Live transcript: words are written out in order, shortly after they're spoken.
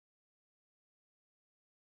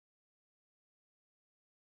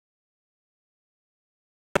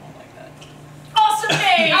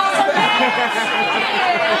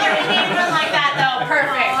like that though.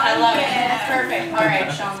 Perfect. I love it. Perfect. All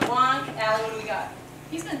right, Sean LeBlanc. Allie, what do we got?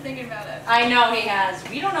 He's been thinking about it. I know he has.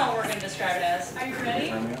 We don't know what we're going to describe it as. Are you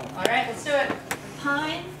ready? All right, let's do it.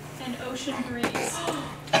 Pine and ocean breeze.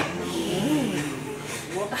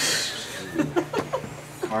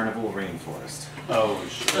 Carnival rainforest. Oh,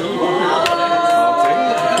 shit.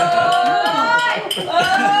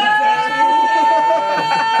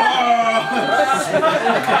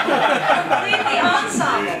 Completely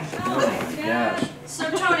ensemble. Oh my gosh. So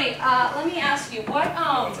Tony, let me ask you, what's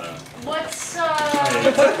is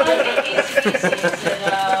it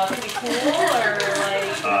pretty cool or like?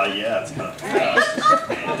 Yeah, it's kind of fast.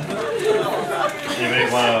 Anybody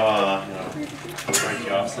want to, break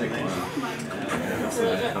you off something?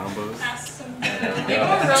 Combos. You do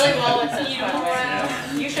really well with this, by the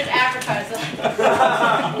way. You should advertise that.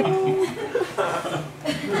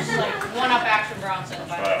 Just like one-up Action Bronson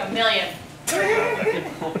by like a million.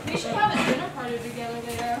 We should have a dinner party together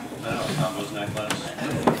later. Combos necklace.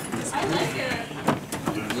 I like it.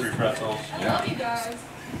 Gluten-free pretzels. I love you guys.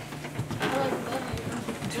 I love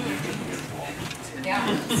you. Yeah.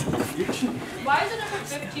 Why is it number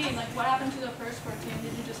 15? Like, what happened to the first 14?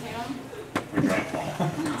 Did you just hate them? We drank them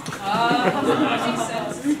Makes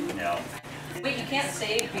sense. all. Yeah. Wait, you can't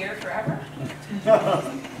save beer forever?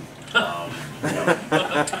 No.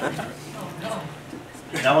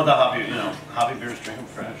 Now with the hobby, hobby beers, drink them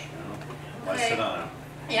fresh, Why Okay. sit on them?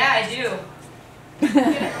 Yeah, I do. It's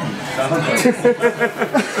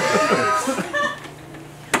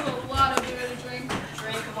a lot of beer to drink.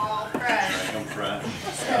 Drink them all fresh. Drink them fresh.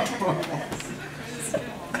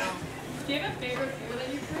 Do you have a favorite beer that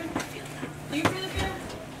you've brewed? Do you brew the beer?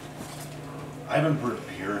 I haven't brewed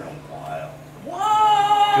beer in a while.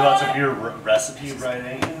 Whoa! Do lots of beer recipe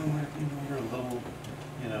writing. We're a little,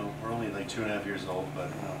 we're only like 2.5 years old, but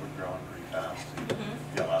we're growing pretty fast.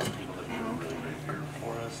 We got lots of people that brew really great beer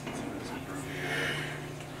for us, and so we brew beer.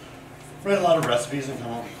 Write a lot of recipes and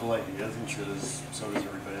come up with cool ideas, and so does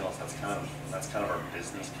everybody else. That's kind of our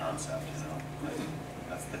business concept,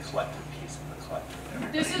 That's the collective piece of the collective.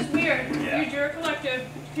 This is weird. Yeah. You're a collective.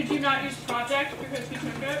 Could you not use project because you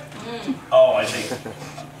took it? Oh, I think.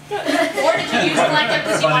 Or did you use collective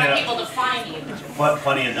because you wanted people to find you? But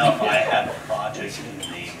funny enough, I had a project in the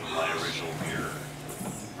name of my original beer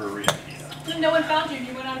brewery idea. No one found you and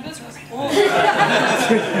you went out of business. Before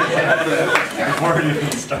it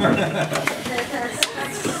even started.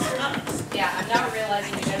 Yeah, I'm now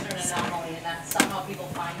realizing you guys are an anomaly and that somehow people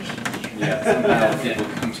find you. Yeah, somehow people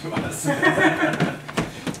come to us. They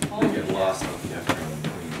get lost on the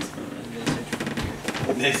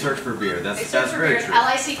They search for beer. That's very true.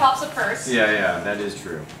 LIC pops up first. Yeah, that is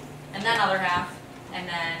true. And then other half. And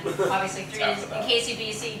then obviously 3 is in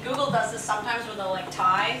KCBC. Google does this sometimes where they'll like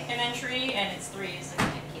tie an entry and it's 3 is in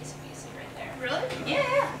KCBC right there. Really?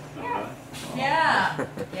 Yeah. Yeah.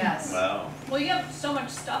 Yes. Wow. Well, you have so much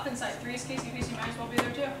stuff inside 3's KCBC, you might as well be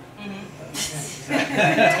there too.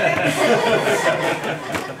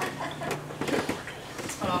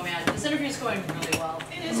 Oh man, this interview is going really well.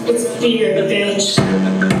 It is. It's beer, bitch.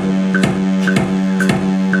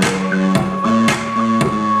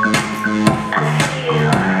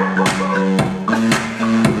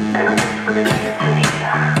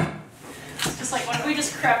 It's just like, what if we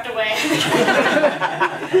just crept away?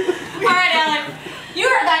 Alright, Ellen. You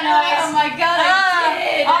heard that noise. Oh my god, I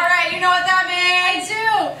did. Alright, you know what that means? I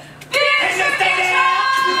do.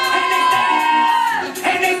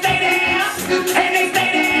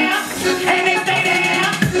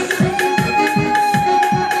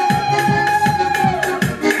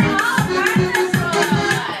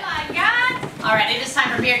 Alright, it is time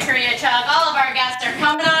for Beer Trivia Chug. All of our guests are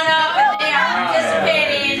coming on up and they are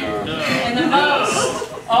participating in the most.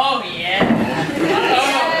 Oh yeah.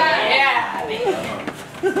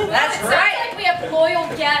 That's It right. sounds like we have loyal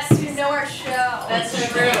guests who know our show. That's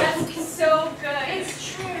true. That's so good.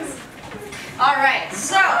 It's true. Alright,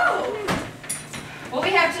 so what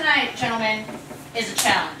we have tonight, gentlemen, is a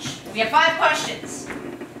challenge. We have 5 questions.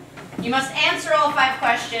 You must answer all 5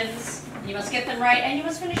 questions. You must get them right, and you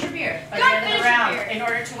must finish your beer by the end of the round in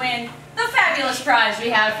order to win the fabulous prize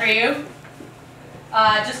we have for you.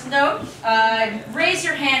 Just note, raise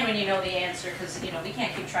your hand when you know the answer, because we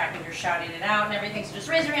can't keep track when you're shouting it out and everything. So just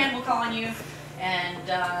raise your hand, we'll call on you, and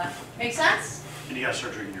make sense? And you gotta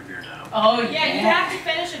start drinking your beer now. Oh Yeah, you have to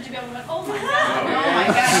finish it to be able to win. Oh my god. Oh my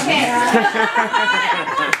gosh,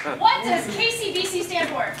 okay. What does KCBC stand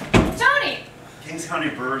for? Tony! Kings County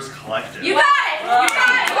Brewers Collective. You got it! You got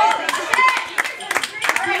it! Holy shit!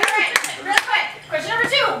 All right, real quick. Question number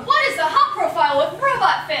 2. What is the hop profile with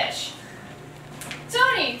robot fish?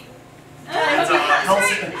 Tony!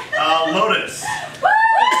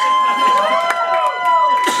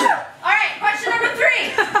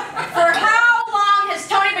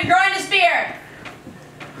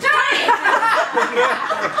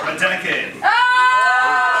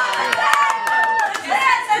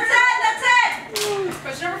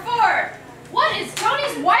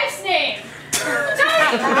 Tony's wife's name.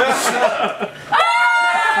 Tony! Number 5.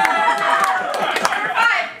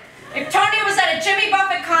 If Tony was at a Jimmy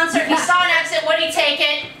Buffett concert and he saw an exit, would he take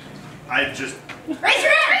it? I just. Raise your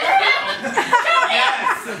hand! Raise your hand! Tony!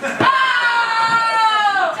 Yes!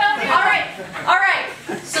 Oh! Tony. All right.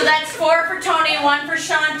 So that's 4 for Tony, 1 for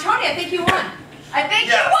Sean. Tony, I think you won. I think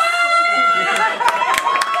Yes. you won!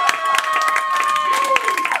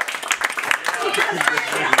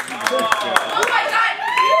 Oh my God!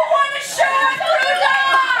 You won a Sean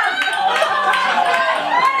Rudolph!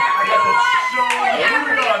 Whatever you want!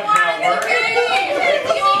 Whatever you want!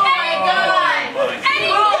 Oh my God!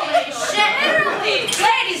 Holy shit!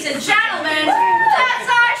 Ladies and gentlemen, that's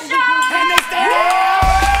our show! And they stay there,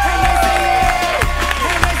 and they stay there,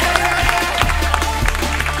 and they stay there.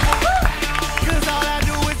 'Cause all I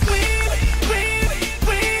do is win, win,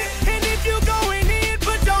 win. And if you going in,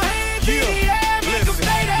 put your hands in the air, make 'em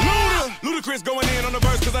stay there. Ludacris going in on the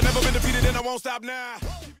verse, 'cause I never been defeated and I won't stop now.